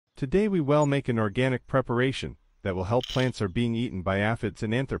Today we will make an organic preparation that will help plants are being eaten by aphids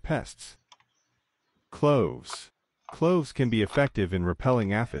and anther pests. Cloves. Cloves can be effective in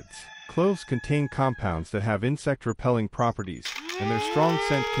repelling aphids. Cloves contain compounds that have insect-repelling properties, and their strong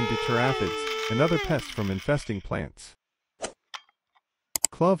scent can deter aphids and other pests from infesting plants.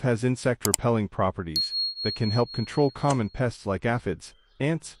 Clove has insect-repelling properties that can help control common pests like aphids,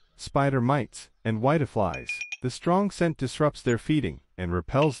 ants, spider mites, and whiteflies. The strong scent disrupts their feeding and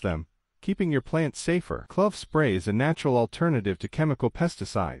repels them, keeping your plants safer. Clove spray is a natural alternative to chemical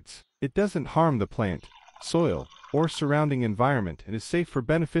pesticides. It doesn't harm the plant, soil, or surrounding environment and is safe for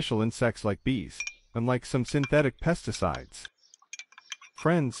beneficial insects like bees, unlike some synthetic pesticides.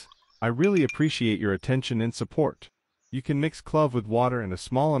 Friends, I really appreciate your attention and support. You can mix clove with water and a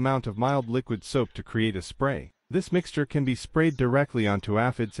small amount of mild liquid soap to create a spray. This mixture can be sprayed directly onto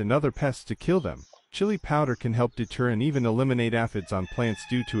aphids and other pests to kill them. Chili powder can help deter and even eliminate aphids on plants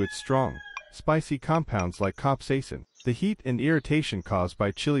due to its strong, spicy compounds like capsaicin. The heat and irritation caused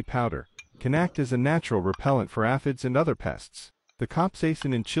by chili powder can act as a natural repellent for aphids and other pests. The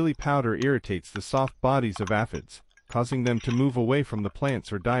capsaicin in chili powder irritates the soft bodies of aphids, causing them to move away from the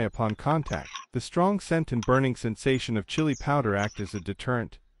plants or die upon contact. The strong scent and burning sensation of chili powder act as a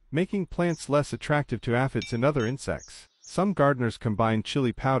deterrent, making plants less attractive to aphids and other insects. Some gardeners combine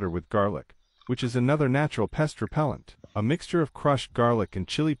chili powder with garlic, which is another natural pest repellent. A mixture of crushed garlic and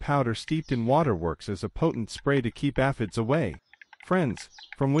chili powder steeped in water works as a potent spray to keep aphids away. Friends,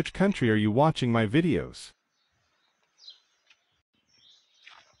 from which country are you watching my videos?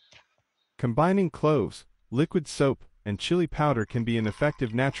 Combining cloves, liquid soap, and chili powder can be an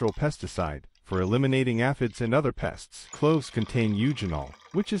effective natural pesticide for eliminating aphids and other pests. Cloves contain eugenol,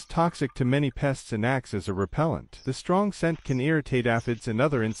 which is toxic to many pests and acts as a repellent. The strong scent can irritate aphids and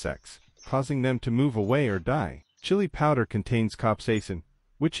other insects, causing them to move away or die. Chili powder contains capsaicin,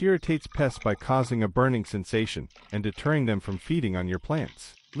 which irritates pests by causing a burning sensation and deterring them from feeding on your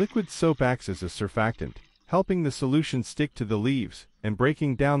plants. Liquid soap acts as a surfactant, helping the solution stick to the leaves and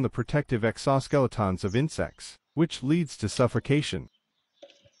breaking down the protective exoskeletons of insects, which leads to suffocation.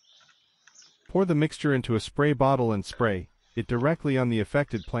 Pour the mixture into a spray bottle and spray it directly on the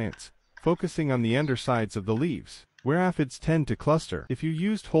affected plants, focusing on the undersides of the leaves, where aphids tend to cluster. If you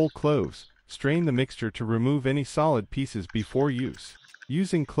used whole cloves, strain the mixture to remove any solid pieces before use.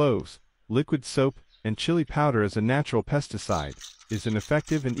 Using cloves, liquid soap, and chili powder as a natural pesticide is an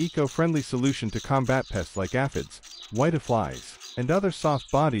effective and eco-friendly solution to combat pests like aphids, whiteflies, and other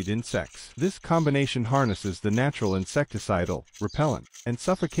soft-bodied insects. This combination harnesses the natural insecticidal, repellent, and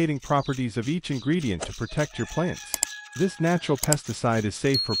suffocating properties of each ingredient to protect your plants. This natural pesticide is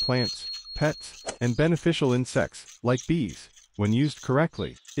safe for plants, pets, and beneficial insects, like bees, when used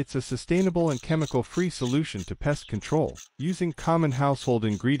correctly. It's a sustainable and chemical-free solution to pest control. Using common household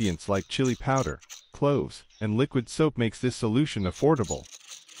ingredients like chili powder, cloves, and liquid soap makes this solution affordable.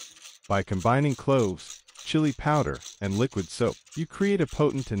 By combining cloves, chili powder, and liquid soap, you create a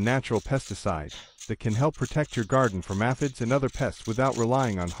potent and natural pesticide that can help protect your garden from aphids and other pests without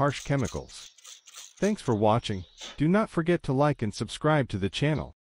relying on harsh chemicals. Thanks for watching. Do not forget to like and subscribe to the channel.